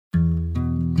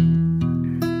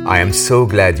I am so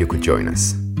glad you could join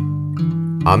us.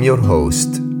 I'm your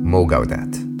host, Mo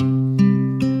Gaudat.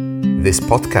 This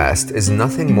podcast is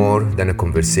nothing more than a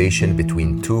conversation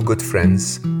between two good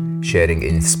friends sharing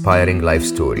inspiring life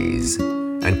stories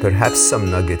and perhaps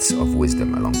some nuggets of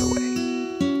wisdom along the way.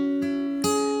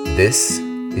 This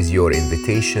is your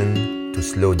invitation to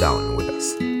slow down with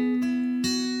us.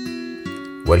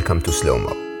 Welcome to Slow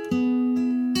Mo.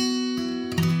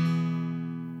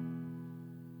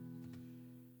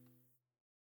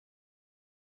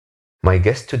 My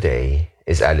guest today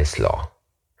is Alice Law.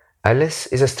 Alice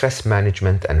is a stress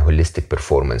management and holistic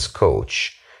performance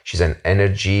coach. She's an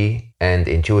energy and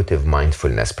intuitive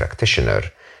mindfulness practitioner.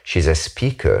 She's a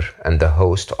speaker and the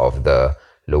host of the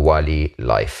Lowali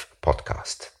Life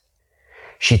podcast.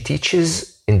 She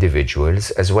teaches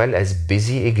individuals as well as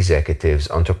busy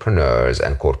executives, entrepreneurs,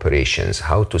 and corporations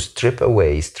how to strip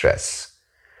away stress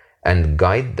and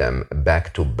guide them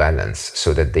back to balance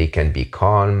so that they can be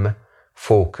calm,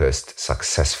 focused,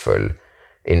 successful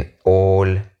in all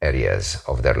areas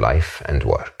of their life and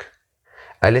work.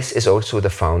 Alice is also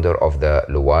the founder of the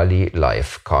Lowali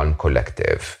Life Calm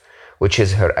Collective, which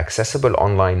is her accessible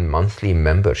online monthly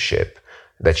membership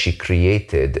that she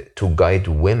created to guide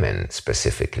women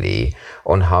specifically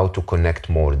on how to connect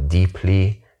more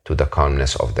deeply to the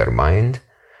calmness of their mind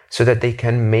so that they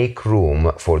can make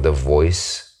room for the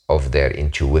voice of their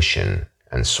intuition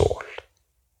and soul.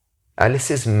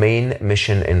 Alice's main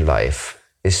mission in life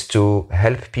is to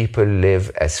help people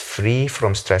live as free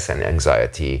from stress and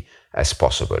anxiety as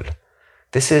possible.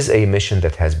 This is a mission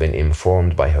that has been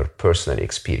informed by her personal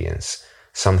experience,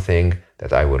 something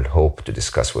that I will hope to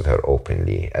discuss with her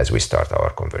openly as we start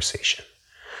our conversation.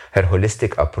 Her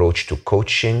holistic approach to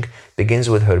coaching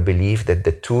begins with her belief that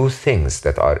the two things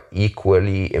that are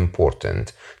equally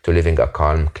important to living a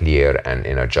calm, clear, and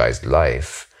energized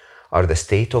life are the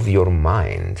state of your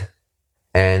mind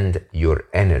and your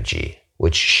energy,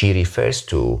 which she refers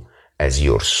to as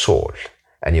your soul,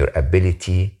 and your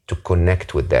ability to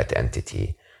connect with that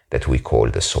entity that we call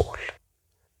the soul.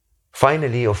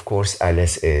 Finally, of course,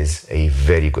 Alice is a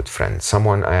very good friend,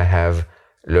 someone I have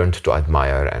learned to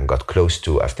admire and got close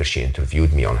to after she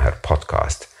interviewed me on her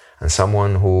podcast, and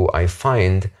someone who I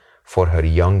find, for her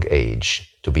young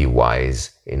age, to be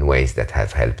wise in ways that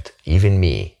have helped even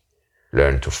me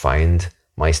learn to find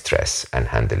my stress and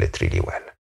handle it really well.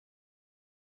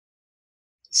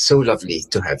 So lovely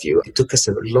to have you. It took us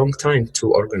a long time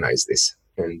to organize this.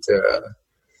 And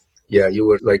you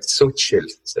were like so chill.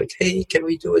 It's like, hey, can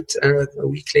we do it a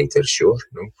week later? Sure,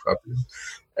 no problem.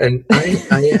 And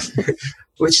I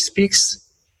which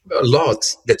speaks a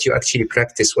lot that you actually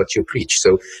practice what you preach.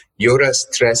 So you're a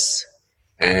stress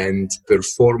and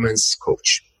performance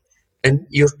coach. And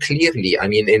you're clearly,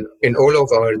 in all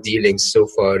of our dealings so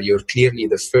far, you're clearly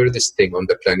the furthest thing on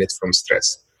the planet from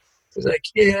stress. It's like,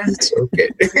 yeah, it's okay.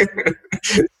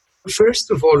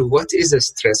 First of all, what is a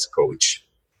stress coach?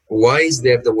 Why is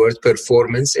there the word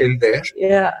performance in there?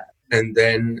 Yeah. And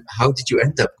then how did you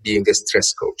end up being a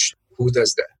stress coach? Who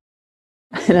does that?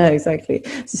 I know, exactly.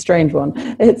 It's a strange one.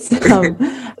 It's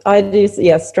I do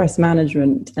stress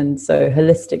management and so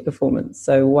holistic performance.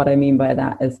 So what I mean by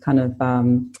that is kind of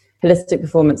holistic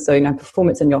performance. So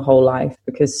performance in your whole life,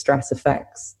 because stress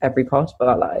affects every part of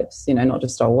our lives. Not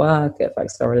just our work. It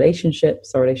affects our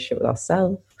relationships, our relationship with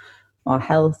ourselves, our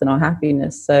health, and our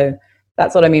happiness. So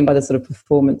that's what I mean by the sort of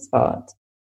performance part.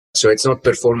 So it's not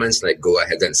performance like go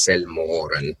ahead and sell more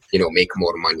and, make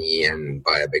more money and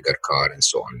buy a bigger car and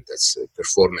so on. That's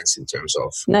performance in terms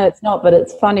of... No, it's not. But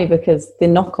it's funny because the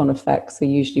knock-on effects are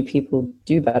usually people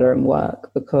do better in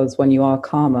work, because when you are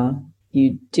calmer,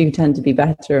 you do tend to be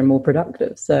better and more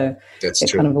productive. So that's it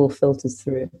true. Kind of all filters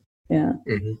through. Yeah.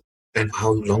 Mm-hmm. And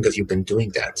how long have you been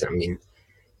doing that?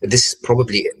 This is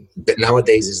probably,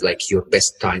 nowadays is like your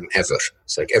best time ever.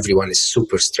 It's like everyone is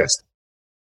super stressed.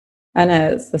 I know,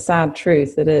 it's the sad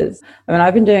truth. It is.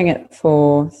 I've been doing it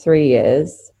for 3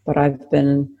 years, but I've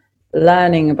been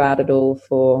learning about it all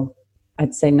for,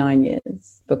 I'd say, 9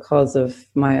 years, because of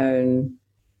my own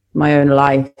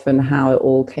life and how it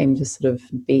all came to sort of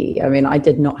be. I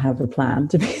did not have a plan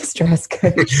to be a stress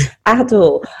coach at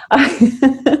all.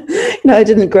 I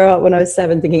didn't grow up when I was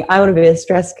 7 thinking I want to be a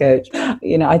stress coach.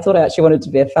 I thought I actually wanted to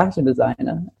be a fashion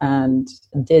designer, and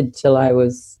did till I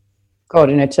was,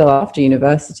 till after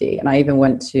university. And I even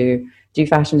went to do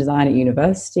fashion design at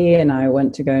university, and I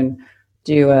went to go and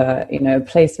do a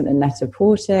placement in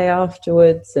Net-a-Porter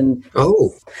afterwards, and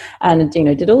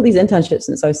did all these internships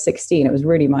since I was 16. It was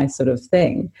really my sort of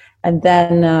thing. And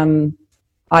then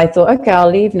I thought, okay,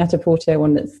 I'll leave Net-a-Porter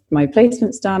when my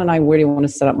placement's done, and I really want to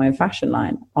set up my own fashion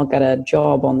line. I'll get a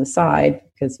job on the side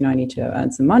because, I need to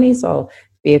earn some money. So I'll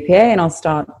be a PA and I'll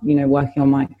start, working on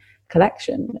my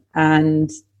collection. And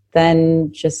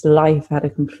then just life had a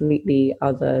completely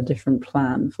other different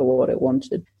plan for what it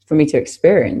wanted for me to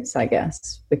experience, I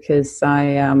guess, because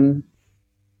I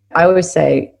always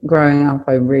say growing up,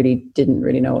 I really didn't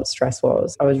really know what stress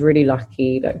was. I was really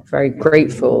lucky, very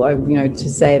grateful, to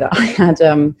say that I had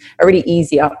a really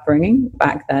easy upbringing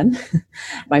back then.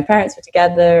 My parents were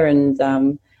together and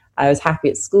I was happy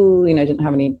at school, didn't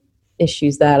have any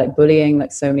issues there, like bullying,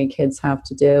 like so many kids have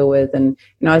to deal with. And,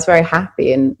 I was very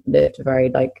happy and lived a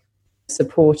very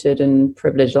supported and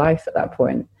privileged life at that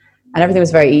point. And everything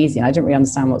was very easy and I didn't really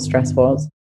understand what stress was.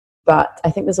 But I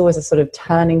think there's always a sort of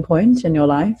turning point in your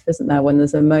life, isn't there? When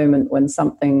there's a moment when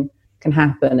something can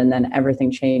happen and then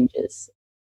everything changes.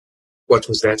 What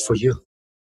was that for you?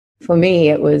 For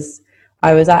me, I was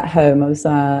at home. I was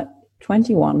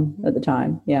 21 at the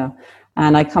time, yeah.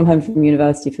 And I come home from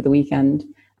university for the weekend.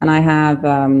 And I have,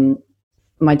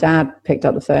 my dad picked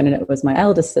up the phone and it was my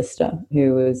eldest sister,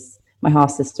 who was my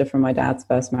half-sister from my dad's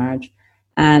first marriage.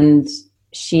 And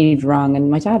she'd rung and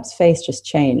my dad's face just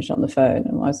changed on the phone.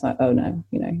 And I was like, oh no,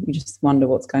 you just wonder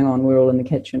what's going on. We're all in the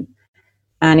kitchen.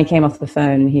 And he came off the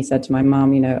phone and he said to my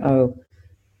mum, oh,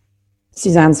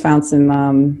 Suzanne's found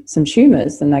some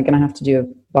tumors and they're going to have to do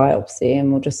a biopsy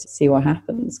and we'll just see what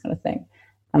happens, kind of thing.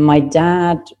 And my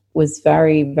dad was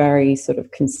very, very sort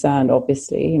of concerned,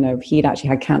 obviously. He'd actually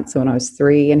had cancer when I was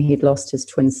 3 and he'd lost his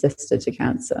twin sister to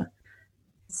cancer.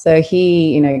 So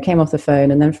he, came off the phone,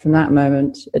 and then from that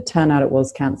moment, it turned out it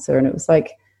was cancer. And it was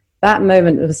like that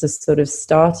moment was a sort of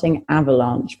starting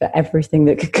avalanche for everything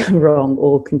that could go wrong,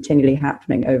 all continually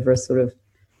happening over a sort of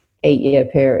 8-year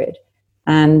period.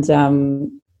 And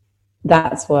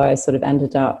that's why I sort of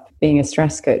ended up being a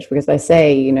stress coach, because I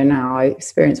say, now I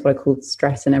experience what I call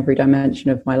stress in every dimension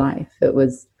of my life. It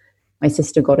was my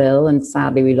sister got ill, and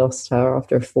sadly we lost her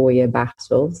after a 4-year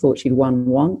battle. Thought she'd won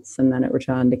once, and then it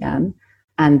returned again.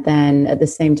 And then at the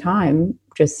same time,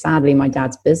 just sadly, my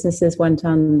dad's businesses went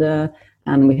under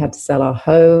and we had to sell our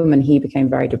home, and he became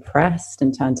very depressed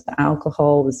and turned to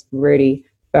alcohol, was really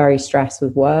very stressed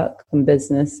with work and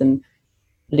business and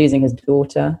losing his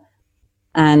daughter.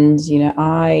 And,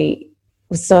 I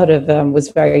was sort of was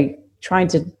very trying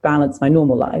to balance my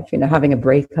normal life, having a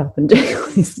breakup and doing all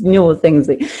these normal things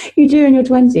that you do in your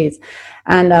 20s.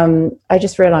 And I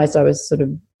just realized I was sort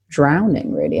of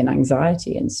drowning really in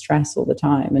anxiety and stress all the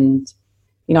time. And,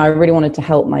 I really wanted to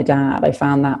help my dad. I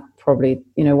found that probably,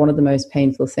 one of the most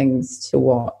painful things to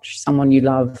watch, someone you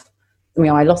love.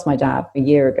 I lost my dad a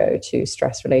year ago to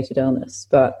stress-related illness,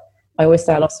 but I always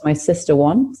say I lost my sister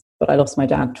once, but I lost my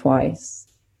dad twice,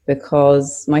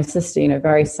 because my sister,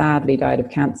 very sadly died of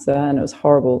cancer, and it was a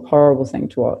horrible, horrible thing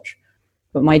to watch.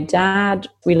 But my dad,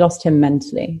 we lost him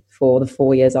mentally for the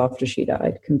 4 years after she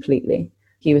died completely.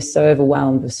 He was so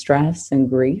overwhelmed with stress and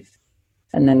grief.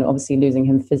 And then obviously losing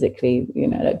him physically,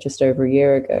 just over a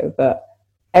year ago. But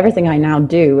everything I now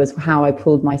do is how I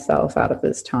pulled myself out of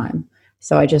this time.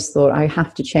 So I just thought I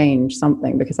have to change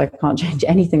something, because I can't change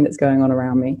anything that's going on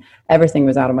around me. Everything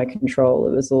was out of my control.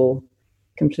 It was all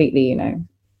completely,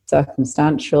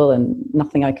 circumstantial, and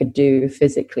nothing I could do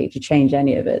physically to change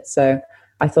any of it. So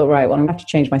I thought, right, well, I'm going to have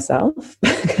to change myself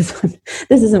because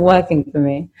this isn't working for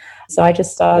me. So I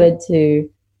just started to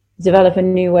develop a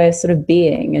new way of sort of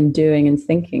being and doing and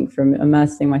thinking, from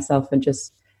immersing myself and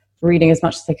just reading as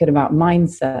much as I could about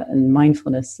mindset and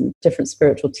mindfulness and different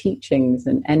spiritual teachings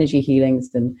and energy healings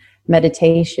and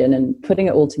meditation, and putting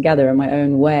it all together in my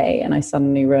own way. And I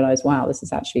suddenly realized, wow, this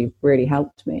has actually really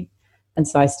helped me. And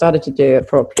so I started to do it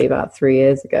properly about 3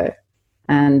 years ago.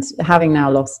 And having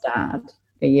now lost Dad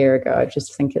a year ago, I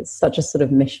just think it's such a sort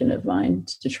of mission of mine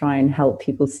to try and help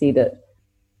people see that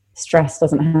stress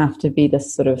doesn't have to be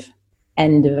this sort of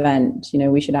end event.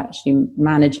 We should actually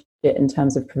manage it in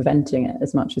terms of preventing it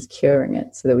as much as curing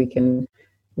it, so that we can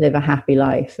live a happy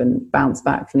life and bounce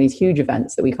back from these huge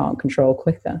events that we can't control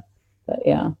quicker. But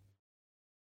yeah.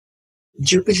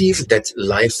 Do you believe that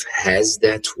life has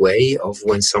that way of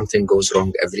when something goes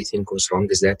wrong, everything goes wrong?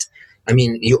 Is that,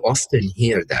 you often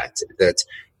hear that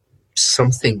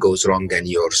something goes wrong and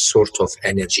your sort of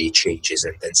energy changes,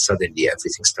 and then suddenly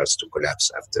everything starts to collapse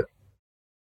after.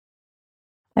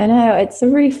 I know, it's a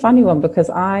really funny one, because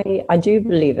I do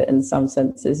believe it in some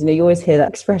senses. You always hear that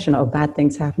expression, oh, bad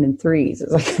things happen in threes.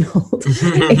 It's like an old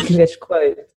English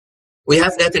quote. We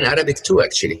have that in Arabic too,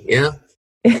 actually, yeah.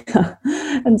 Yeah.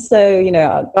 And so,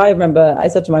 I remember I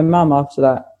said to my mum after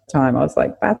that time, I was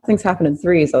like, bad things happen in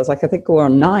threes. I was like, I think we're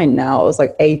on 9 now. I was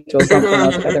like 8 or something. I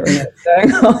was like, I don't really know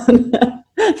what's going on.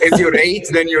 If you're 8,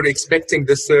 then you're expecting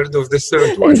the third of the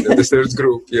third one, the third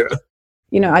group,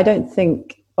 yeah. I don't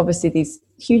think obviously these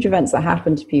huge events that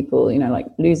happen to people, like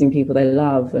losing people they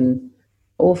love and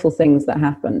awful things that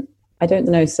happen. I don't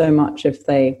know so much if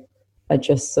they are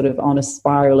just sort of on a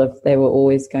spiral of they were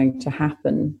always going to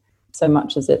happen, so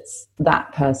much as it's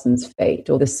that person's fate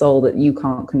or the soul that you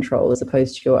can't control as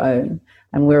opposed to your own.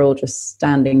 And we're all just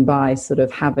standing by, sort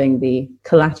of having the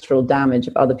collateral damage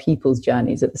of other people's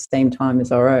journeys at the same time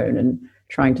as our own and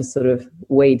trying to sort of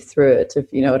wade through it,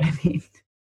 if you know what I mean.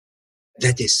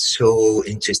 That is so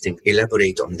interesting.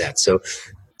 Elaborate on that. So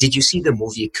did you see the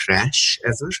movie Crash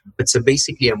ever? It's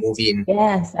basically a movie in...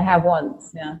 Yes, I have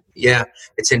once, yeah. Yeah,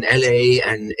 it's in LA,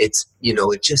 and it's,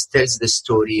 it just tells the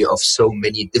story of so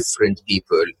many different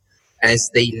people as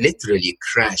they literally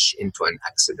crash into an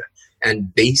accident.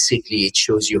 And basically it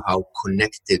shows you how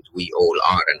connected we all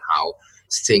are and how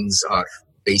things are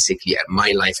basically,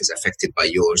 my life is affected by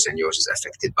yours and yours is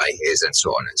affected by his and so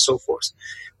on and so forth.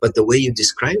 But the way you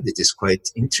described it is quite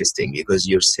interesting, because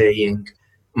you're saying,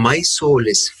 my soul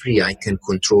is free. I can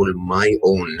control my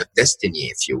own destiny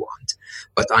if you want,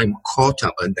 but I'm caught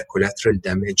up in the collateral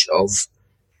damage of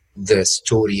the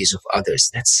stories of others.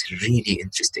 That's really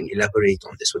interesting. Elaborate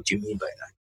on this. What do you mean by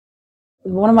that?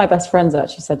 One of my best friends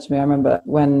actually said to me, I remember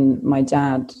when my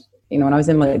dad, when I was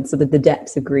in the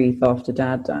depths of grief after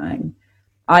dad dying,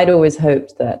 I'd always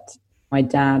hoped that my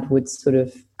dad would sort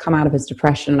of come out of his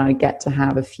depression and I'd get to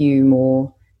have a few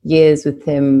more years with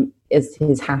him as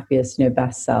his happiest,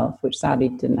 best self, which sadly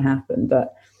didn't happen.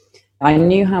 But I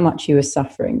knew how much he was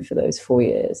suffering for those 4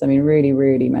 years. I mean, really,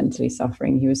 really mentally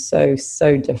suffering. He was so,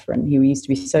 so different. He used to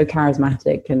be so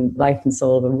charismatic and life and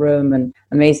soul of a room and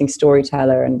amazing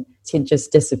storyteller. And he'd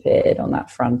just disappeared on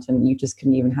that front. And you just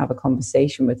couldn't even have a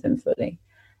conversation with him fully.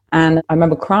 And I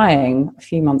remember crying a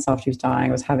few months after he was dying.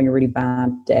 I was having a really bad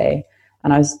day.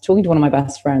 And I was talking to one of my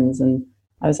best friends, and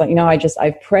I was like,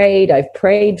 I've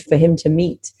prayed for him to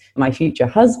meet my future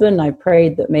husband. I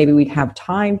prayed that maybe we'd have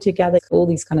time together, all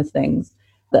these kind of things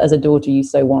that as a daughter you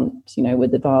so want,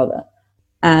 with the father.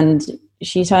 And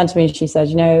she turned to me and she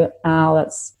said, Al,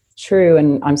 that's true.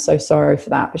 And I'm so sorry for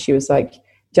that. But she was like,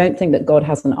 don't think that God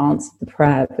hasn't answered the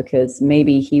prayer, because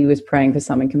maybe he was praying for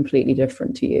something completely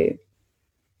different to you.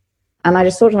 And I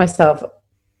just thought to myself,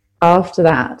 after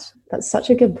that, that's such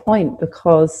a good point,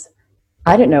 because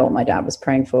I don't know what my dad was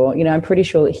praying for. I'm pretty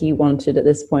sure that he wanted at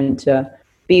this point to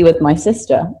be with my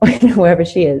sister, wherever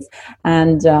she is.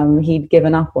 And he'd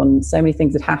given up on so many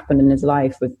things that happened in his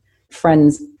life, with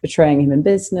friends betraying him in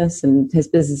business and his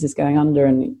business is going under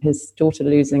and his daughter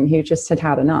losing. He just had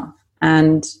had enough.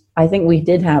 And I think we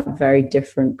did have very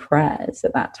different prayers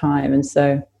at that time. And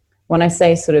so when I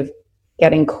say sort of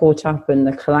getting caught up in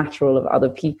the collateral of other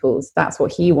people's, that's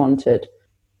what he wanted.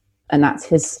 And that's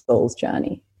his soul's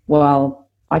journey. Well,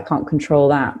 I can't control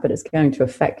that, but it's going to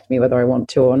affect me whether I want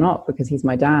to or not, because he's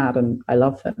my dad and I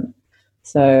love him.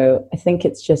 So I think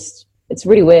it's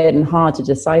really weird and hard to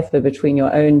decipher between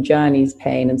your own journey's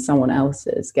pain and someone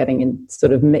else's getting in,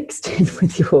 sort of mixed in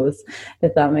with yours,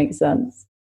 if that makes sense.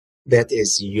 That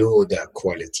is Yoda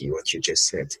quality, what you just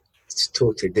said.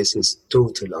 This is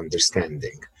total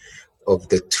understanding of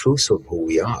the truth of who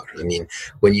we are. I mean,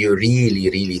 when you really,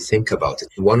 really think about it,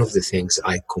 one of the things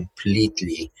I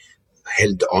completely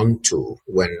held on to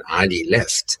when Ali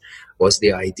left was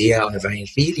the idea of, I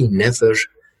really never,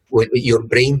 when your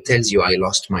brain tells you I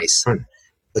lost my son,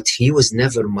 but he was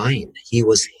never mine. He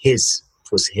was his.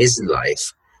 It was his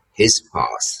life, his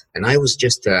path. And I was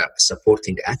just a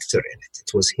supporting actor in it.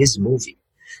 It was his movie.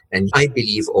 And I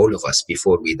believe all of us,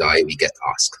 before we die, we get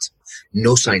asked.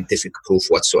 No scientific proof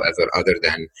whatsoever other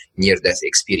than near-death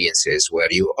experiences, where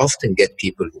you often get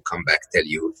people who come back, tell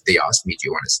you, they asked me, do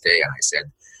you want to stay? And I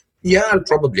said, yeah,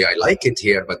 I like it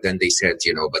here. But then they said,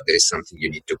 but there is something you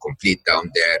need to complete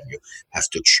down there. You have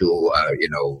to chew,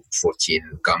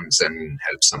 14 gums and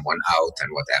help someone out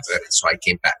and whatever. And so I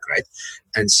came back, right?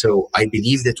 And so I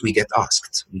believe that we get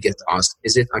asked.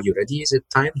 Are you ready? Is it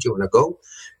time? Do you want to go?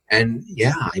 And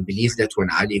yeah, I believe that when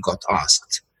Ali got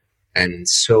asked, and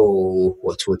so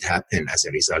what would happen as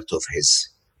a result of his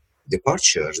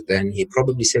departure, then he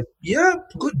probably said, yeah,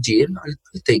 good deal.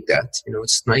 I'll take that.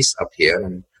 It's nice up here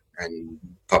and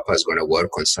Papa's going to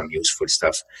work on some useful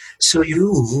stuff. So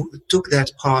you took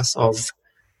that path of,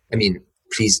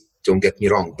 please don't get me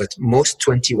wrong, but most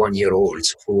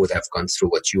 21-year-olds who would have gone through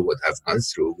what you would have gone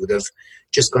through would have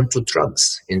just gone to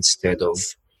drugs instead of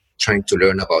trying to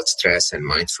learn about stress and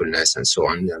mindfulness and so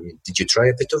on. Did you try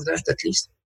a bit of that at least?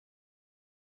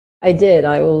 I did.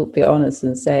 I will be honest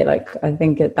and say, I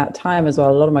think at that time as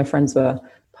well, a lot of my friends were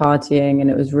partying,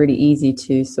 and it was really easy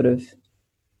to sort of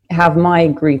have my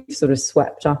grief sort of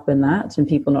swept up in that, and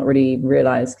people not really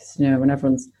realize, because, when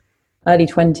everyone's early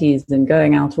 20s and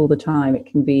going out all the time, it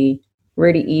can be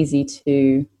really easy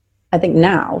to, I think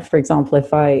now, for example,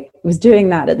 if I was doing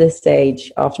that at this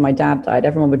stage after my dad died,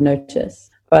 everyone would notice.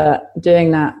 But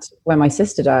doing that when my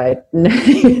sister died,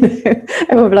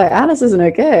 everyone would be like, Alice isn't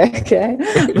okay.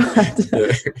 But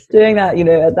doing that,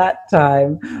 at that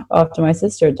time, after my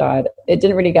sister had died, it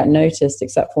didn't really get noticed,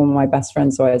 except for one of my best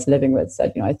friends who I was living with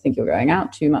said, I think you're going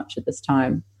out too much at this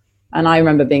time. And I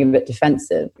remember being a bit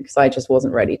defensive because I just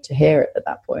wasn't ready to hear it at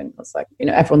that point. I was like,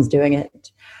 everyone's doing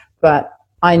it. But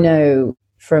I know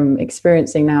from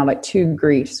experiencing now, like, two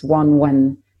griefs,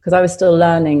 one because I was still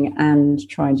learning and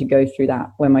trying to go through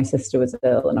that when my sister was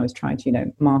ill, and I was trying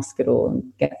to, mask it all and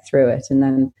get through it. And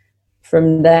then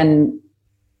from then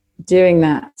doing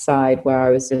that side where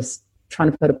I was just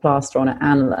trying to put a plaster on it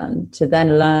and learn, to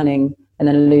then learning and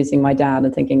then losing my dad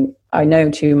and thinking, I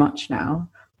know too much now.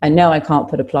 I know I can't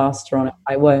put a plaster on it.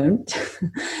 I won't.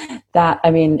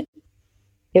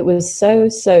 It was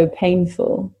so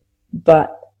painful,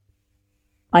 but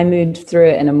I moved through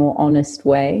it in a more honest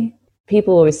way.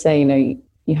 People always say,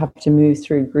 you have to move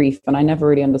through grief. And I never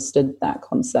really understood that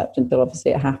concept until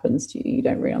obviously it happens to you. You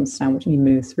don't really understand what you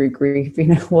move through grief.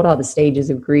 What are the stages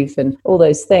of grief and all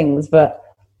those things. But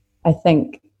I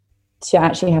think to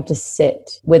actually have to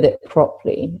sit with it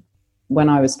properly when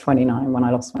I was 29, when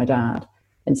I lost my dad,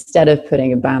 instead of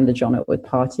putting a bandage on it with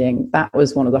partying, that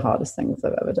was one of the hardest things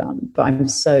I've ever done. But I'm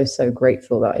so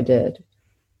grateful that I did,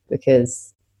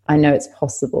 because I know it's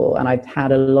possible. And I've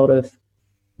had a lot of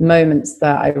moments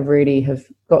that I really have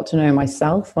got to know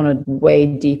myself on a way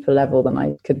deeper level than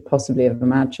I could possibly have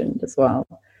imagined as well.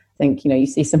 I think, you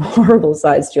see some horrible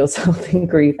sides to yourself in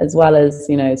grief, as well as,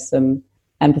 some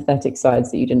empathetic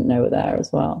sides that you didn't know were there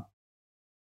as well.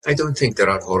 I don't think there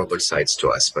are horrible sides to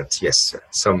us, but yes,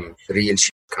 some real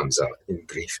shit comes out in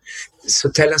grief. So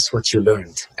tell us what you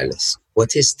learned, Alice.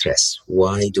 What is stress?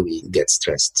 Why do we get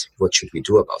stressed? What should we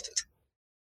do about it?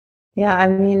 Yeah,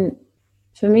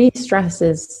 for me, stress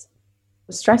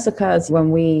occurs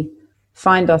when we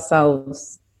find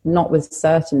ourselves not with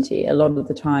certainty. A lot of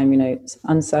the time,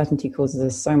 uncertainty causes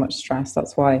us so much stress.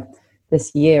 That's why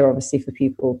this year, obviously, for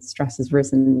people, stress has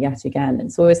risen yet again.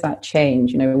 It's always that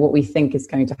change, what we think is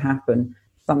going to happen,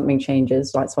 something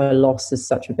changes. That's why loss is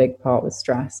such a big part with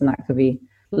stress. And that could be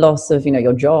loss of,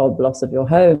 your job, loss of your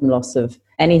home, loss of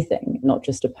anything, not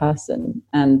just a person.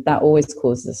 And that always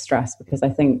causes stress, because I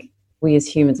think we as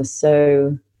humans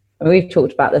are we've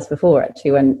talked about this before, actually,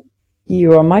 when you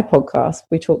were on my podcast,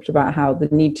 we talked about how the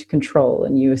need to control,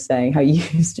 and you were saying how you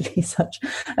used to be such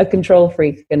a control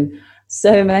freak, and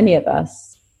so many of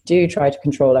us do try to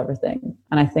control everything.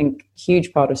 And I think a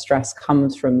huge part of stress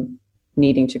comes from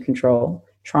needing to control,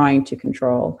 trying to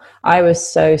control. I was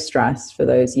so stressed for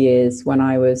those years when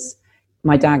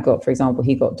my dad got, for example,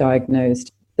 he got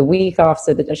diagnosed the week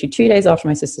after, actually 2 days after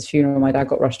my sister's funeral, my dad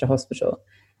got rushed to hospital,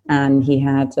 and he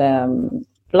had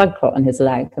blood clot in his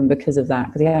leg. And because of that,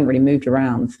 because he hadn't really moved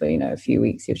around for, a few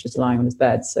weeks, he was just lying on his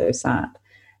bed, so sad.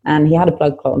 And he had a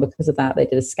blood clot, and because of that, they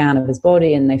did a scan of his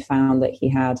body, and they found that he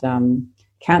had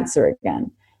cancer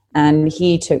again. And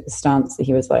he took the stance that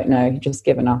he was like, no, he'd just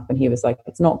given up. And he was like,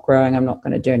 it's not growing. I'm not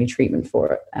going to do any treatment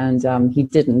for it. And he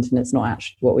didn't, and it's not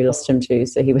actually what we lost him to.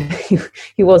 So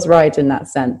he was right in that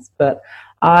sense. But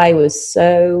I was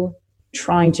so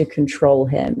trying to control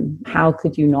him. How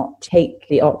could you not take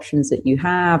the options that you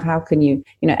have? How can you,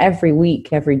 every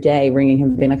week, every day, ringing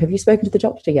him, being like, have you spoken to the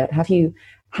doctor yet? Have you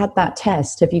had that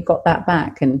test? Have you got that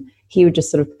back? And he would just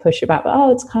sort of push it back.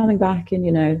 Oh, it's coming back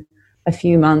in, a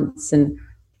few months. And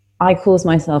I caused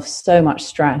myself so much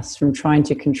stress from trying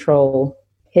to control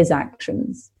his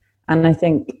actions. And I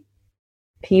think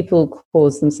people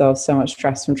cause themselves so much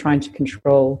stress from trying to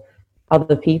control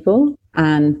other people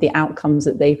and the outcomes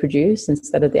that they produce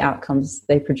instead of the outcomes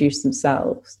they produce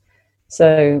themselves.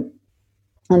 So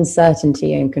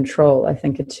uncertainty and control, I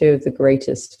think, are two of the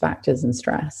greatest factors in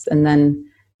stress. And then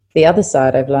the other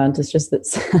side I've learned is just that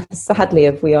sadly,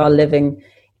 if we are living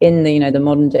in the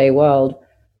modern day world,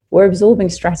 we're absorbing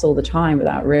stress all the time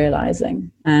without realizing.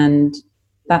 And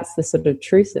that's the sort of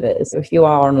truth of it. Is if you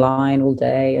are online all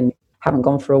day and haven't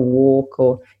gone for a walk,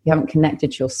 or you haven't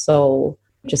connected to your soul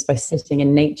just by sitting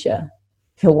in nature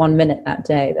for 1 minute that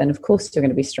day, then of course you're going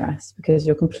to be stressed, because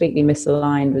you're completely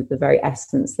misaligned with the very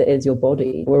essence that is your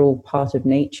body. We're all part of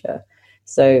nature.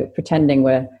 So pretending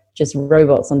we're just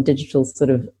robots on digital sort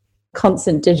of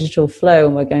constant digital flow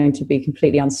and we're going to be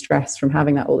completely unstressed from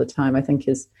having that all the time, I think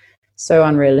is so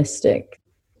unrealistic.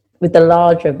 With the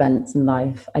larger events in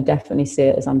life, I definitely see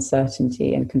it as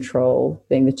uncertainty and control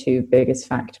being the two biggest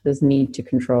factors, need to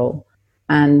control.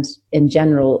 And in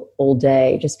general, all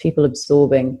day, just people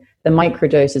absorbing the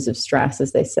microdoses of stress,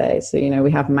 as they say. So,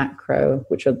 we have macro,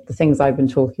 which are the things I've been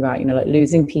talking about, like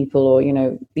losing people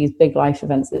or, these big life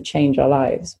events that change our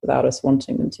lives without us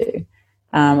wanting them to.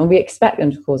 And we expect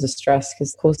them to cause us stress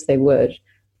because, of course, they would.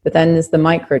 But then there's the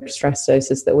micro stress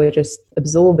doses that we're just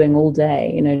absorbing all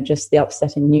day, just the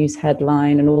upsetting news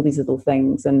headline and all these little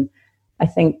things. And I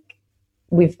think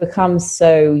we've become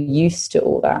so used to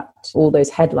all that, all those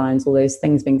headlines, all those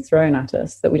things being thrown at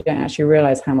us, that we don't actually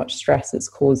realize how much stress it's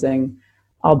causing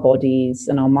our bodies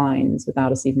and our minds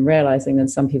without us even realizing. Then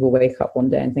some people wake up one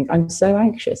day and think, I'm so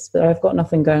anxious, but I've got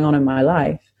nothing going on in my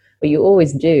life. But you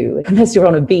always do, unless you're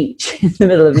on a beach in the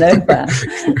middle of nowhere.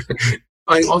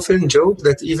 I often joke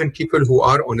that even people who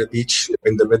are on a beach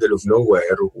in the middle of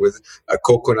nowhere with a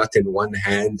coconut in one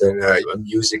hand and a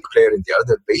music player in the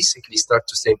other basically start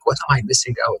to think, what am I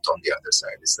missing out on the other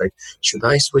side? It's like, should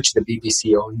I switch the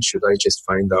BBC on? Should I just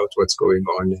find out what's going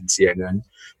on in CNN?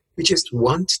 We just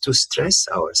want to stress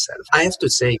ourselves. I have to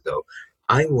say, though,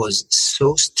 I was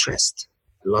so stressed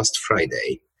last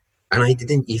Friday and I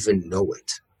didn't even know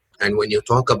it. And when you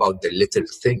talk about the little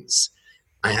things,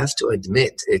 I have to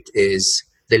admit, it is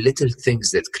the little things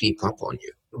that creep up on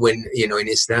you. When, in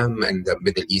Islam and the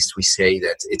Middle East, we say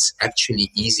that it's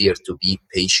actually easier to be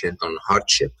patient on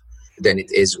hardship than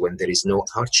it is when there is no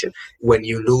hardship. When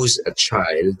you lose a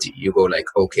child, you go like,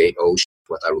 okay,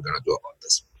 what are we going to do about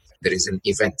this? There is an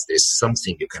event, there's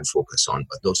something you can focus on.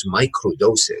 But those micro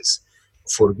doses,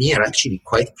 for me, are actually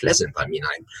quite pleasant. I mean,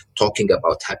 I'm talking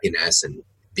about happiness, and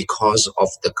because of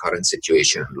the current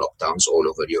situation and lockdowns all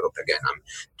over Europe again, I'm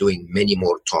doing many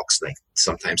more talks, like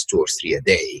sometimes 2 or 3 a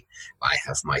day. I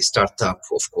have my startup,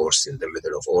 of course, in the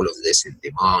middle of all of this, in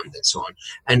demand and so on.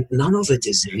 And none of it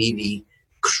is really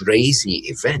crazy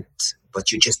event,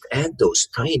 but you just add those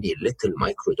tiny little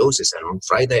micro doses. And on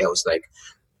Friday, I was like,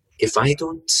 if I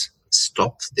don't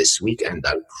stop this weekend,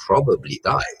 I'll probably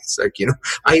die. It's like,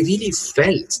 I really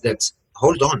felt that,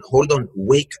 hold on,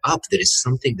 wake up. There is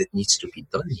something that needs to be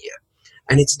done here.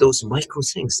 And it's those micro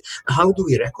things. How do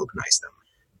we recognize them?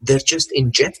 They're just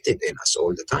injected in us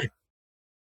all the time.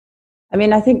 I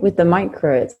mean, I think with the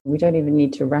micro, we don't even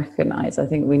need to recognize. I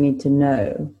think we need to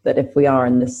know that if we are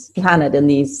in this planet, in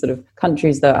these sort of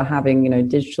countries that are having,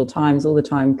 digital times all the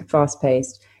time, fast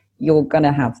paced, you're going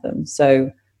to have them.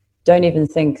 So don't even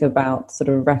think about sort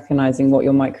of recognizing what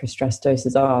your micro stress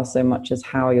doses are so much as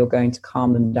how you're going to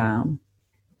calm them down.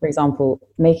 For example,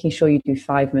 making sure you do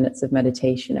 5 minutes of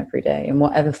meditation every day in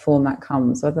whatever form that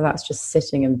comes, whether that's just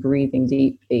sitting and breathing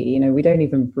deeply. We don't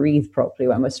even breathe properly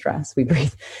when we're stressed. We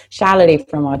breathe shallowly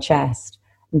from our chest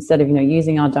instead of,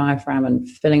 using our diaphragm and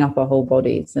filling up our whole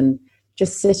bodies. And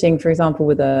just sitting, for example,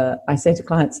 I say to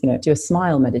clients, do a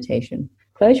smile meditation.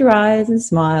 Close your eyes and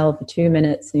smile for 2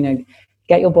 minutes,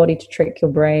 get your body to trick your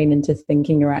brain into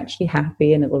thinking you're actually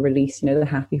happy, and it will release, the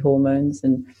happy hormones,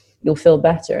 and you'll feel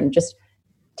better. And just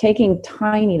taking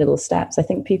tiny little steps. I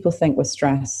think people think with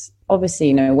stress,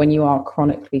 obviously, when you are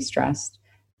chronically stressed,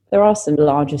 there are some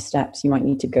larger steps you might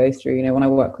need to go through. When I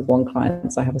work with one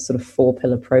client, I have a sort of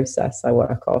 4-pillar process I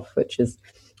work off, which is,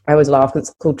 I always laugh because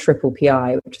it's called triple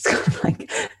PI, which is kind of like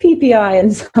PPI,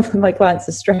 and some of my clients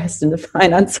are stressed in the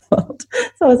finance world.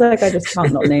 So I was like, I just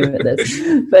can't not name it this.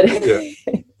 But,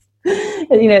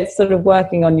 it's sort of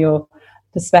working on your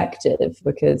perspective,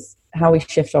 because how we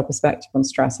shift our perspective on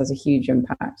stress has a huge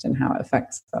impact in how it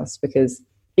affects us. Because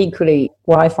equally,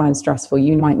 what I find stressful,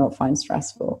 you might not find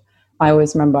stressful. I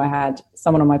always remember I had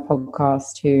someone on my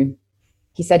podcast who,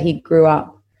 he said he grew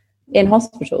up in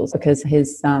hospitals because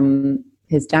his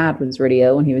dad was really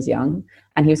ill when he was young,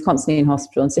 and he was constantly in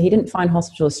hospital. And so he didn't find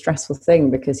hospital a stressful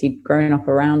thing because he'd grown up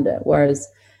around it. Whereas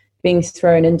being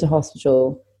thrown into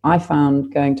hospital, I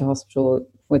found going to hospital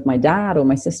with my dad or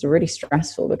my sister really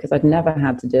stressful because I'd never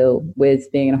had to deal with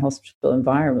being in a hospital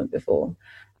environment before.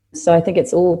 So I think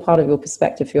it's all part of your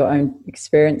perspective for your own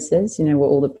experiences. We're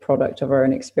all the product of our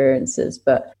own experiences,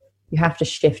 but you have to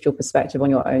shift your perspective on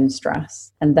your own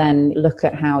stress and then look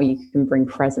at how you can bring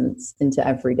presence into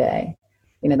every day.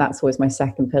 That's always my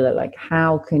second pillar. Like,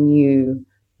 how can you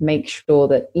make sure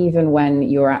that even when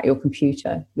you're at your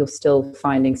computer, you're still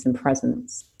finding some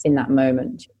presence in that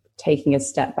moment, taking a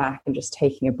step back and just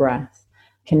taking a breath,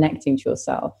 connecting to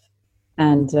yourself.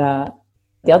 And the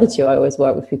other two, I always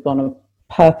work with people on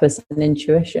a purpose and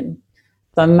intuition.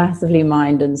 So I'm massively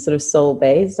mind and sort of soul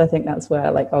based. I think that's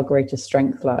where our greatest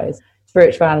strength lies.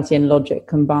 Spirituality and logic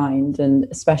combined, and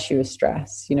especially with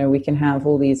stress, we can have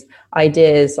all these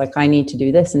ideas like, I need to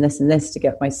do this and this and this to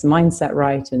get my mindset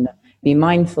right and be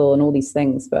mindful and all these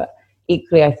things. But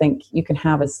equally, I think you can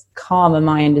have as calm a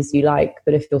mind as you like,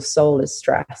 but if your soul is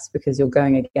stressed because you're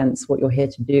going against what you're here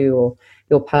to do, or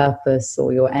your purpose,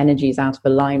 or your energy is out of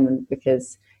alignment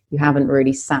because you haven't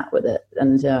really sat with it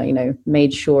and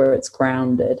made sure it's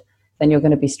grounded, then you're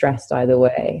going to be stressed either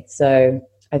way. So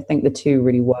I think the two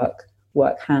really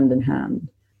work hand in hand.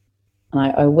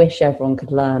 And I wish everyone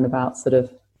could learn about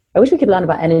I wish we could learn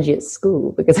about energy at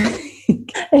school, because I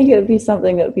think it would be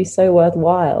something that would be so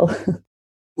worthwhile.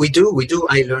 We do.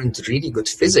 I learned really good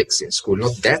physics in school,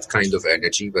 not that kind of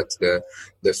energy, but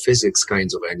the physics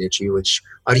kinds of energy, which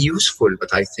are useful,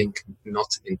 but I think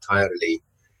not entirely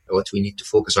what we need to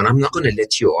focus on. I'm not going to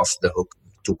let you off the hook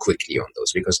too quickly on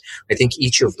those, because I think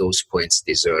each of those points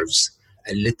deserves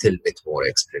a little bit more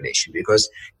explanation, because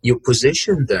you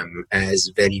position them as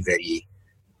very, very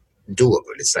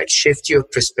doable. It's like, shift your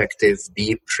perspective,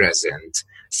 be present,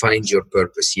 find your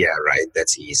purpose. Yeah, right.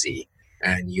 That's easy.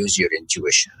 And use your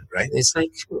intuition, right? It's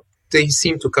like they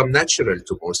seem to come natural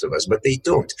to most of us, but they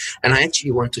don't. And I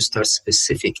actually want to start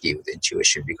specifically with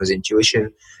intuition, because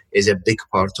intuition is a big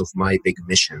part of my big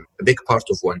mission, a big part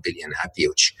of 1 Billion Happy,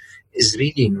 which is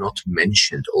really not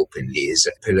mentioned openly, is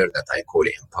a pillar that I call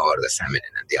Empower the Feminine,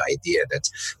 and the idea that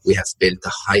we have built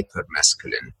a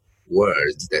hyper-masculine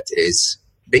world that is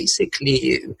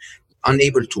basically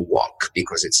unable to walk,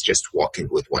 because it's just walking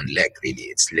with one leg, really.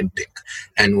 It's limping.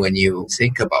 And when you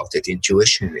think about it,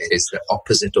 intuition is the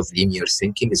opposite of linear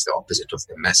thinking, is the opposite of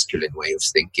the masculine way of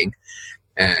thinking.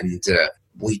 And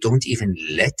we don't even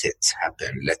let it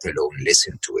happen, let alone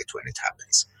listen to it when it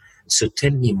happens. So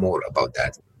tell me more about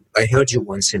that. I heard you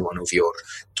once in one of your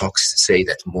talks say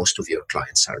that most of your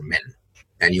clients are men,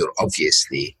 and you're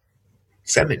obviously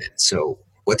feminine. So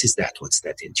what is that? What's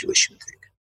that intuition thing?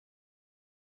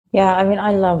 Yeah, I mean,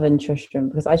 I love intuition,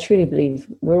 because I truly believe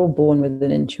we're all born with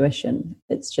an intuition.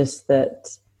 It's just that,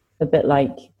 a bit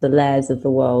like the layers of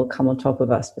the world come on top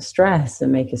of us for stress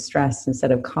and make us stressed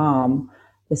instead of calm,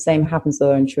 the same happens with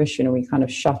our intuition, and we kind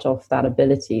of shut off that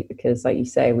ability because, like you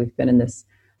say, we've been in this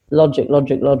logic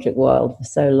world for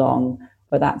so long,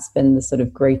 where that's been the sort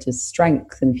of greatest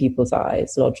strength in people's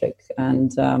eyes, logic.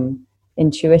 And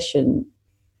intuition,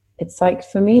 it's like,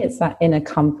 for me, it's that inner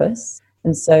compass.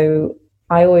 And so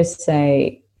I always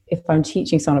say, if I'm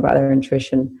teaching someone about their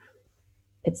intuition,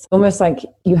 it's almost like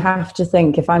you have to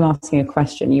think, if I'm asking a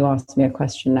question, you asked me a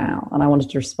question now, and I wanted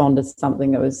to respond to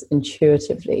something that was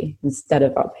intuitively instead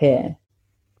of up here,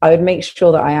 I would make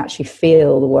sure that I actually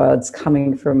feel the words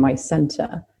coming from my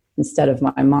center instead of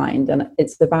my mind. And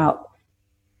it's about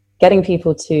getting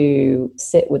people to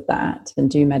sit with that and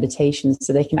do meditations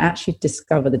so they can actually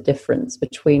discover the difference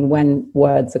between when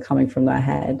words are coming from their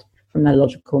head, from their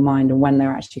logical mind, and when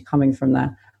they're actually coming from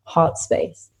their heart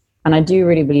space. And I do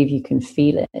really believe you can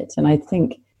feel it. And I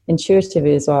think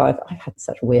intuitively as well, I've had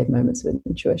such weird moments with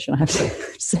intuition, I have to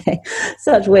say,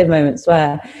 such weird moments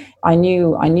where I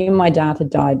knew my dad had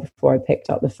died before I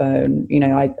picked up the phone.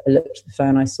 I looked at the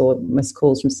phone, I saw missed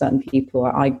calls from certain people.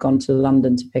 I'd gone to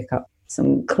London to pick up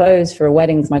some clothes for a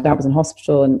wedding, because my dad was in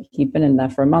hospital and he'd been in there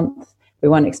for a month. We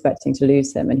weren't expecting to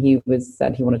lose him, and he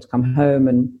said he wanted to come home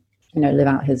and live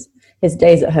out his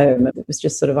days at home. It was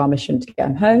just sort of our mission to get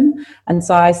him home. And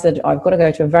so I said, I've got to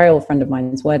go to a very old friend of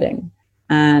mine's wedding.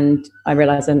 And I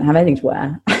realized I didn't have anything to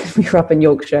wear. We were up in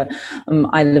Yorkshire.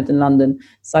 I lived in London.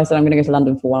 So I said, I'm going to go to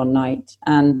London for one night.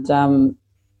 And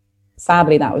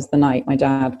sadly, that was the night my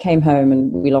dad came home,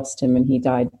 and we lost him, and he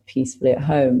died peacefully at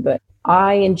home. But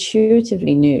I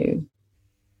intuitively knew,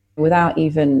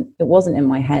 it wasn't in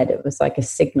my head, it was like a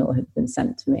signal had been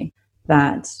sent to me,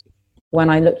 that when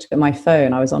I looked at my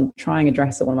phone, I was trying a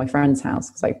dress at one of my friend's house,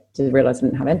 because I did realize I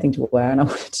didn't have anything to wear, and I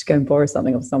wanted to go and borrow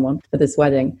something off someone for this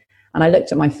wedding. And I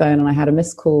looked at my phone, and I had a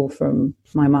missed call from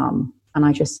my mum, and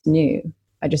I just knew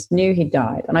he'd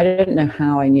died. And I didn't know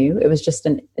how I knew. It was just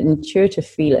an intuitive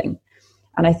feeling.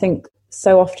 And I think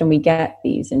so often we get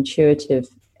these intuitive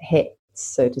hits,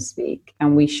 so to speak,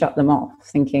 and we shut them off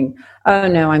thinking, oh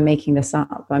no, I'm making this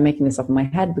up in my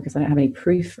head because I don't have any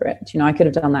proof for it. I could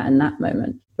have done that in that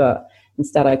moment, but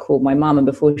instead I called my mum, and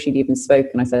before she'd even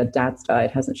spoken, I said, Dad's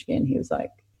died, hasn't she? And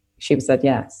she said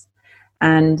yes.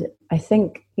 And I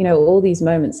think, all these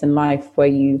moments in life where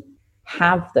you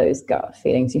have those gut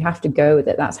feelings, you have to go with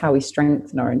it. That's how we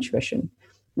strengthen our intuition.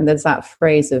 And there's that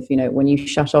phrase of, when you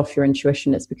shut off your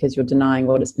intuition, it's because you're denying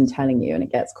what it's been telling you, and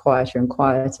it gets quieter and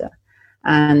quieter.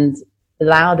 And the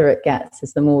louder it gets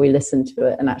is the more we listen to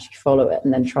it and actually follow it,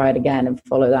 and then try it again and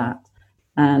follow that.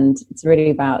 And it's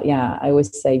really about, I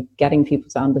always say, getting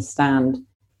people to understand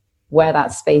where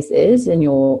that space is in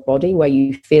your body, where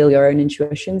you feel your own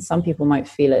intuition. Some people might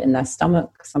feel it in their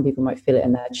stomach. Some people might feel it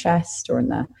in their chest or in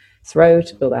their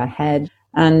throat or their head.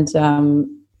 And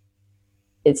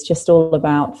it's just all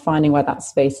about finding where that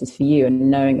space is for you and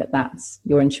knowing that that's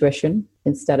your intuition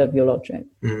instead of your logic.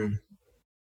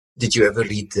 Did you ever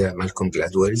read Malcolm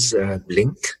Gladwell's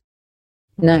Blink?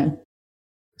 No.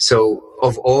 So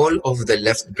of all of the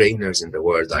left-brainers in the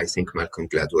world, I think Malcolm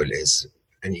Gladwell is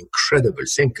an incredible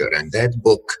thinker. And that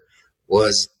book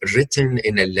was written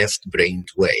in a left-brained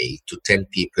way to tell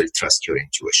people, trust your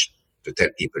intuition, to tell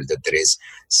people that there is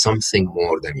something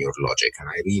more than your logic. And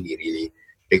I really, really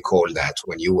recall that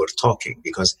when you were talking,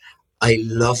 because I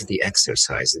love the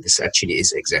exercise. This actually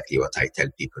is exactly what I tell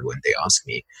people when they ask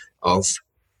me, of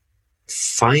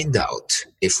find out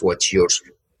if what you're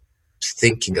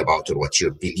thinking about or what you're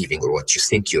believing or what you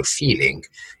think you're feeling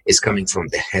is coming from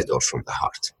the head or from the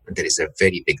heart. And there is a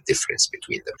very big difference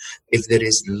between them. If there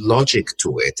is logic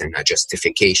to it and a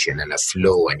justification and a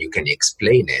flow and you can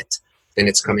explain it, then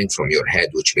it's coming from your head,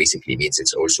 which basically means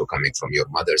it's also coming from your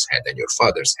mother's head and your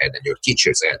father's head and your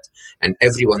teacher's head and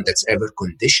everyone that's ever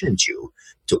conditioned you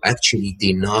to actually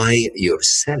deny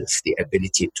yourself the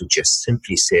ability to just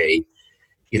simply say,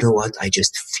 you know what, I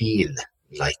just feel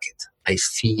like it. I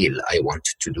feel I want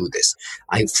to do this.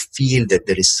 I feel that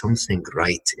there is something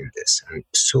right in this. And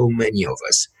so many of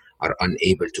us are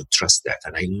unable to trust that.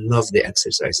 And I love the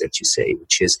exercise that you say,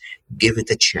 which is give it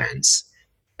a chance.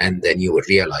 And then you will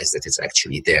realize that it's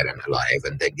actually there and alive,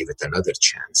 and then give it another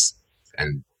chance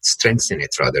and strengthen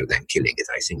it rather than killing it.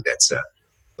 I think that's a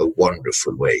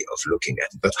wonderful way of looking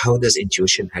at it. But how does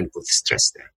intuition help with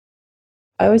stress then?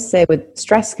 I always say with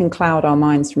stress can cloud our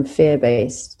minds from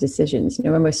fear-based decisions. You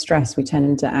know, when we're stressed, we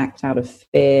tend to act out of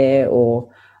fear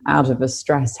or out of a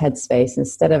stress headspace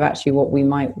instead of actually what we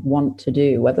might want to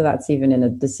do, whether that's even in a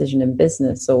decision in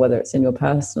business or whether it's in your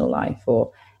personal life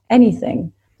or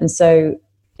anything. And so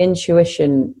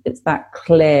intuition, it's that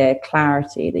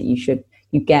clarity that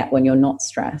you get when you're not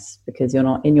stressed, because you're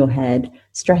not in your head,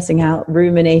 stressing out,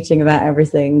 ruminating about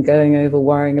everything, going over,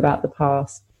 worrying about the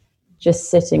past.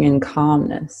 Just sitting in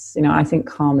calmness. You know, I think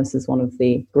calmness is one of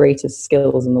the greatest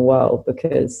skills in the world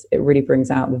because it really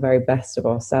brings out the very best of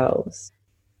ourselves.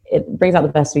 It brings out the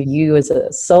best of you as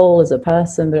a soul, as a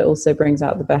person, but it also brings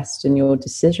out the best in your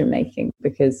decision making,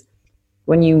 because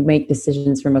when you make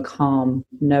decisions from a calm,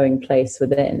 knowing place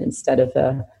within instead of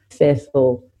a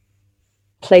fearful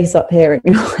place up here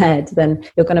in your head, then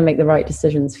you're going to make the right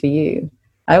decisions for you.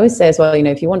 I always say as well, you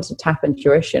know, if you want to tap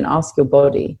intuition, ask your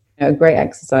body. A great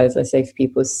exercise I say for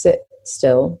people is sit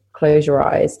still, close your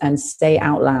eyes and say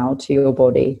out loud to your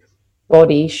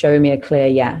body, show me a clear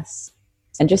yes.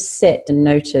 And just sit and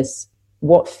notice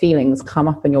what feelings come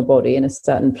up in your body in a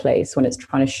certain place when it's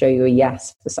trying to show you a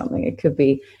yes for something. It could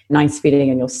be a nice feeling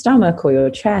in your stomach or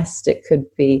your chest. It could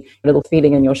be a little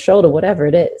feeling in your shoulder, whatever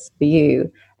it is for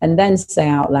you. And then say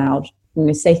out loud, you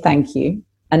know, say thank you.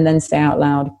 And then say out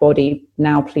loud, body,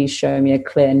 now please show me a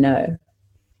clear no.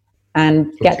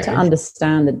 And get to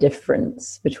understand the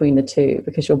difference between the two,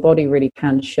 because your body really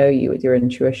can show you with your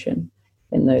intuition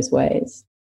in those ways.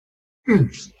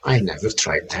 I never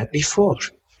tried that before.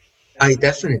 I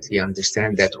definitely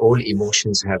understand that all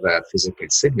emotions have a physical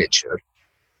signature.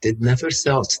 Did never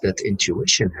thought that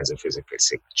intuition has a physical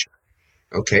signature.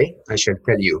 Okay, I shall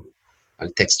tell you.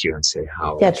 I'll text you and say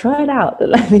how. Yeah, try it out.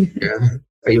 Yeah.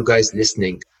 Are you guys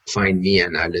listening? Find me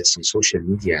and Alice on social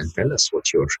media and tell us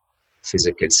what your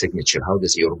physical signature. How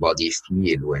does your body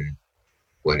feel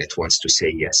when it wants to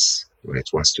say yes, when it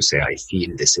wants to say I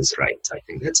feel this is right? I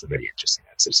think that's a very interesting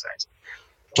exercise.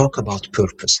 Talk about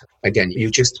purpose. Again, you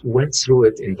just went through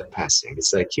it in the passing.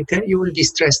 It's like you will be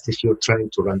stressed if you're trying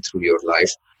to run through your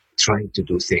life, trying to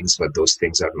do things, but those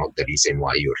things are not the reason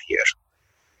why you're here.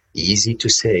 Easy to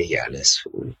say, Alice.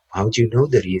 How do you know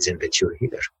the reason that you're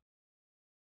here?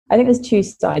 I think there's two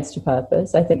sides to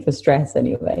purpose. I think for stress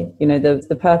anyway, you know,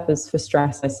 the purpose for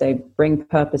stress, I say, bring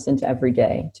purpose into every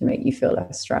day to make you feel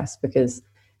less stressed, because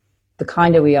the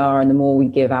kinder we are and the more we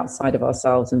give outside of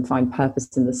ourselves and find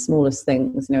purpose in the smallest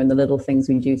things, you know, in the little things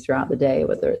we do throughout the day,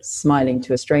 whether it's smiling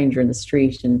to a stranger in the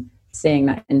street and seeing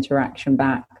that interaction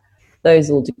back, those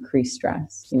will decrease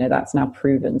stress. You know, that's now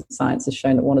proven. Science has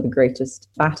shown that one of the greatest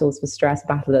battles for stress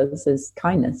battlers is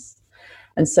kindness.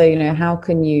 And so, you know, how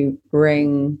can you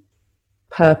bring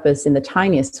purpose in the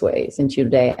tiniest ways into your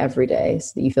day every day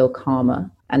so that you feel calmer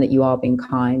and that you are being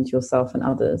kind to yourself and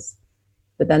others?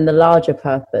 But then the larger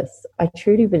purpose, I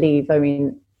truly believe,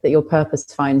 that your purpose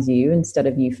finds you instead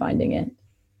of you finding it.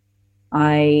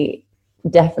 I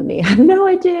definitely had no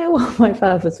idea what my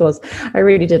purpose was. I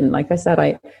really didn't. Like I said,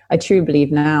 I truly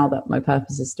believe now that my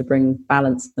purpose is to bring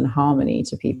balance and harmony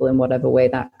to people in whatever way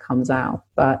that comes out.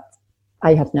 But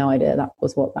I had no idea that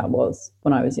was what that was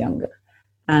when I was younger.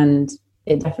 And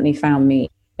it definitely found me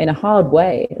in a hard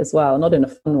way as well, not in a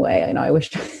fun way. I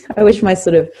wish my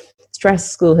sort of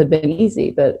stress school had been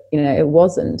easy, but it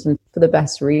wasn't, and for the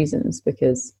best reasons,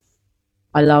 because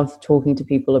I love talking to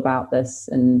people about this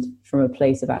and from a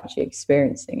place of actually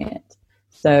experiencing it.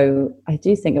 So I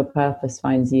do think your purpose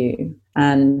finds you,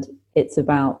 and it's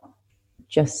about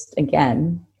just,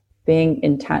 again, being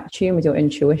in tune with your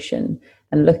intuition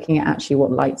and looking at actually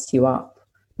what lights you up.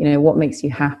 What makes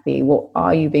you happy? What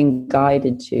are you being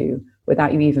guided to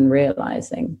without you even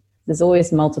realizing? There's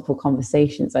always multiple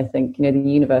conversations. I think, the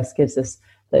universe gives us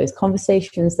those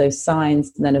conversations, those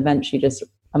signs, and then eventually just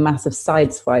a massive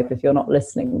sideswipe if you're not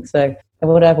listening. So in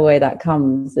whatever way that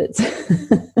comes, it's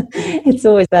it's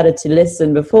always better to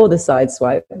listen before the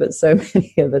sideswipe, but so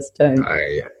many of us don't.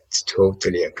 I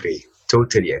totally agree.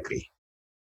 Totally agree.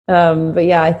 But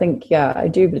yeah, I think, I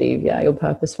do believe, your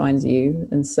purpose finds you.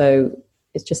 And so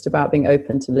it's just about being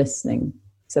open to listening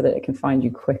so that it can find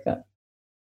you quicker.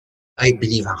 I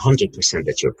believe 100%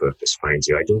 that your purpose finds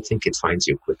you. I don't think it finds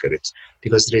you quicker. It's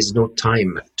because there is no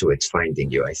time to it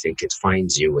finding you. I think it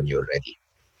finds you when you're ready.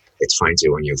 It finds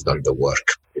you when you've done the work.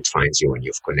 It finds you when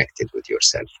you've connected with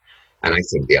yourself. And I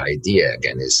think the idea,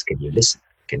 again, is, can you listen?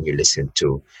 Can you listen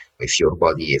to if your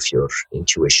body, if your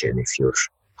intuition, if your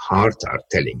heart are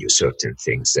telling you certain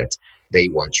things that they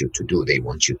want you to do, they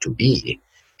want you to be?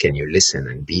 Can you listen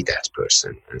and be that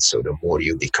person? And so the more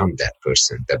you become that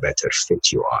person, the better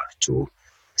fit you are to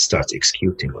start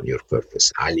executing on your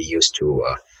purpose. Ali used to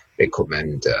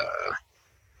recommend,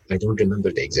 I don't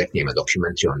remember the exact name, a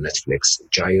documentary on Netflix,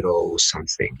 Gyro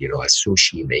something, a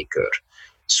sushi maker,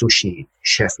 sushi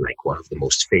chef, like one of the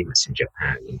most famous in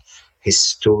Japan. And his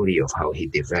story of how he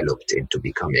developed into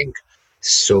becoming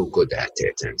so good at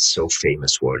it and so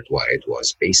famous worldwide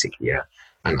was basically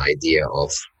an idea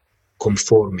of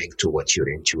conforming to what your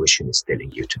intuition is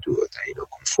telling you to do,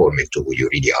 conforming to who you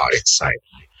really are inside.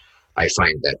 I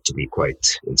find that to be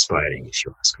quite inspiring, if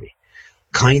you ask me.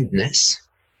 Kindness.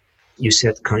 You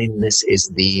said kindness is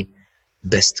the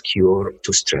best cure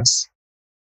to stress.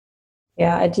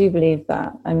 Yeah, I do believe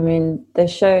that. I mean,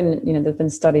 there's been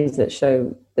studies that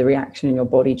show the reaction in your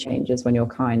body changes when you're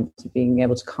kind, to being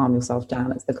able to calm yourself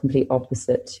down. It's the complete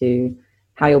opposite to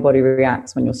how your body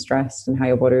reacts when you're stressed and how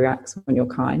your body reacts when you're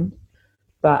kind.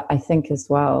 But I think as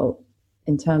well,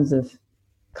 in terms of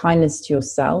kindness to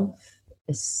yourself,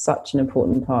 is such an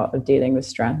important part of dealing with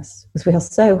stress, because we are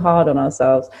so hard on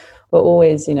ourselves. We're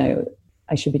always,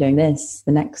 I should be doing this,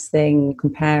 the next thing,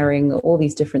 comparing all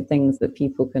these different things that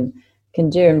people can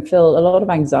do, and feel a lot of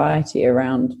anxiety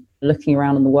around looking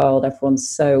around in the world. Everyone's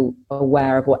so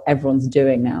aware of what everyone's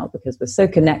doing now because we're so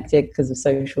connected because of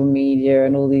social media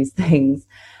and all these things.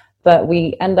 But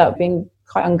we end up being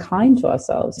quite unkind to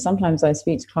ourselves. Sometimes I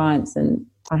speak to clients and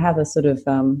I have a sort of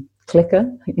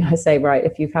clicker. I say, right,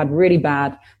 if you've had really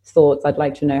bad thoughts, I'd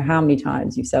like to know how many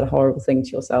times you've said a horrible thing to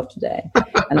yourself today.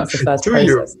 And that's the first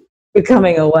process.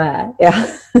 Becoming aware.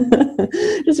 Yeah.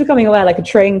 Just becoming aware, like a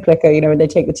train clicker, when they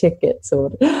take the tickets.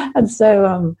 And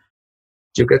so...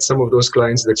 you get some of those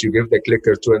clients that you give the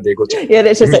clicker to and they go to... Yeah,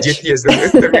 it's just immediately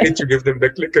the minute you give them the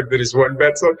clicker, there is one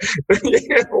bad thought.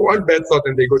 One bad thought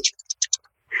and they go...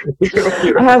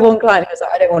 I have one client who was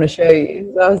like, I don't want to show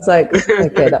you. So I was like,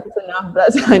 okay, that's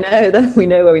enough. I know that we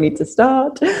know where we need to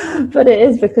start. But it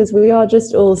is because we are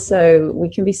just also, we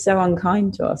can be so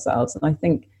unkind to ourselves. And I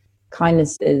think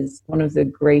kindness is one of the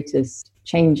greatest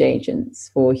change agents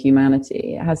for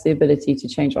humanity. It has the ability to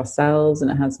change ourselves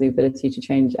and it has the ability to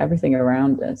change everything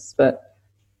around us. But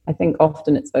I think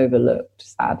often it's overlooked,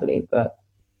 sadly. But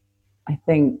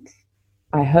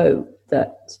I hope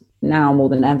that now more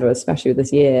than ever, especially with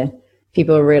this year,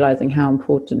 people are realizing how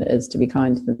important it is to be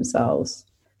kind to themselves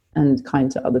and kind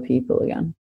to other people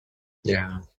again.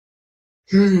 Yeah.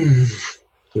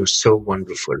 You're so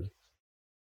wonderful.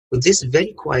 With this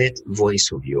very quiet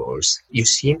voice of yours, you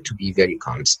seem to be very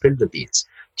calm. Spill the beans.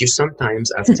 Do you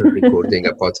sometimes, after recording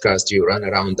a podcast, you run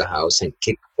around the house and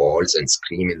kick balls and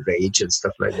scream in rage and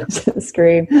stuff like that?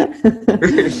 Scream.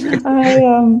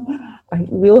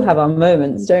 We all have our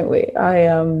moments, don't we?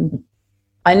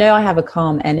 I know I have a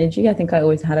calm energy. I think I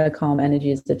always had a calm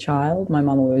energy as a child. My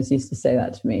mum always used to say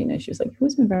that to me. She was like, you've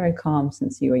always been very calm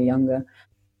since you were younger.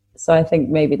 So I think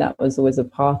maybe that was always a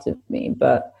part of me.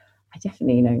 But I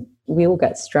definitely, we all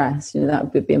get stressed.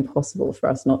 That would be impossible for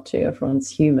us not to. Everyone's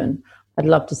human. I'd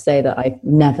love to say that I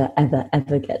never, ever,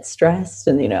 ever get stressed.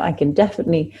 And, I can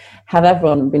definitely have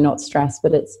everyone be not stressed,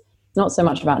 but it's not so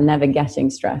much about never getting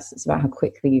stressed. It's about how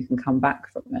quickly you can come back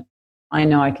from it. I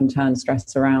know I can turn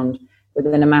stress around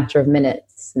within a matter of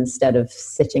minutes instead of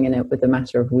sitting in it with a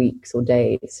matter of weeks or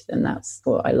days. And that's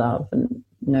what I love. And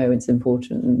know it's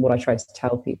important, and what I try to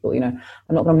tell people. I'm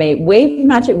not going to wave a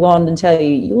magic wand and tell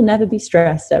you'll never be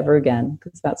stressed ever again,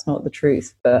 because that's not the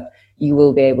truth, but you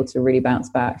will be able to really bounce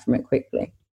back from it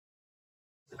quickly.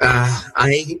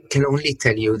 I can only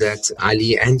tell you that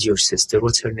Ali and your sister,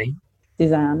 what's her name?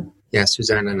 Suzanne. Yeah,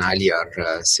 Suzanne and Ali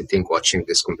are sitting watching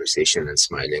this conversation and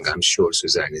smiling. I'm sure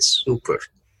Suzanne is super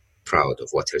proud of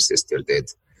what her sister did.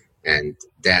 And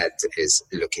Dad is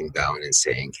looking down and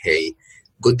saying, hey,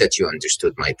 good that you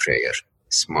understood my prayer.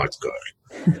 Smart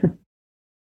girl.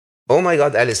 Oh my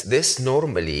God, Alice, this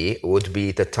normally would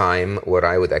be the time where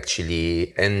I would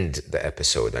actually end the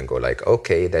episode and go like,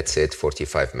 okay, that's it,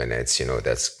 45 minutes,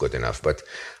 that's good enough. But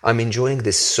I'm enjoying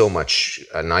this so much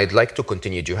and I'd like to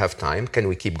continue. Do you have time? Can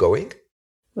we keep going?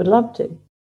 Would love to.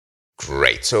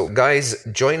 Great. So guys,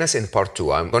 join us in part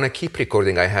 2. I'm going to keep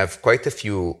recording. I have quite a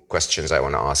few questions I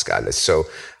want to ask Alice. So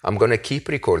I'm going to keep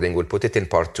recording. We'll put it in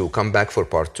part 2. Come back for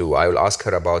part 2. I will ask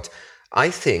her about, I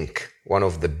think, one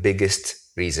of the biggest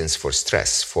reasons for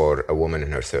stress for a woman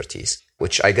in her 30s,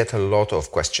 which I get a lot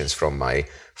of questions from my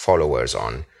followers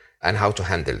on, and how to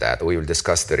handle that. We will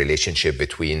discuss the relationship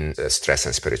between stress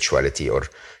and spirituality, or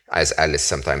as Alice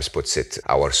sometimes puts it,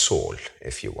 our soul,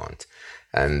 if you want.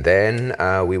 And then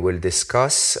we will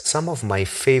discuss some of my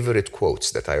favorite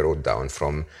quotes that I wrote down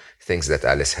from things that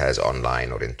Alice has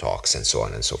online or in talks and so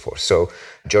on and so forth. So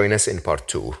join us in part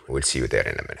 2. We'll see you there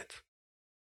in a minute.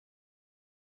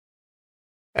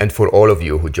 And for all of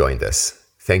you who joined us,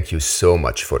 thank you so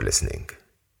much for listening.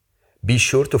 Be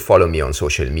sure to follow me on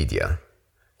social media.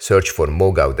 Search for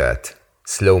Mo Gaudat,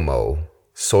 Slow Mo,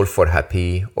 Soul for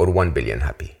Happy, or 1 Billion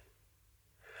Happy.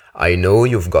 I know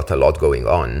you've got a lot going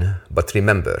on, but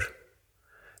remember,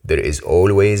 there is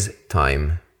always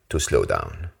time to slow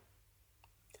down.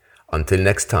 Until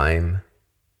next time,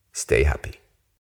 stay happy.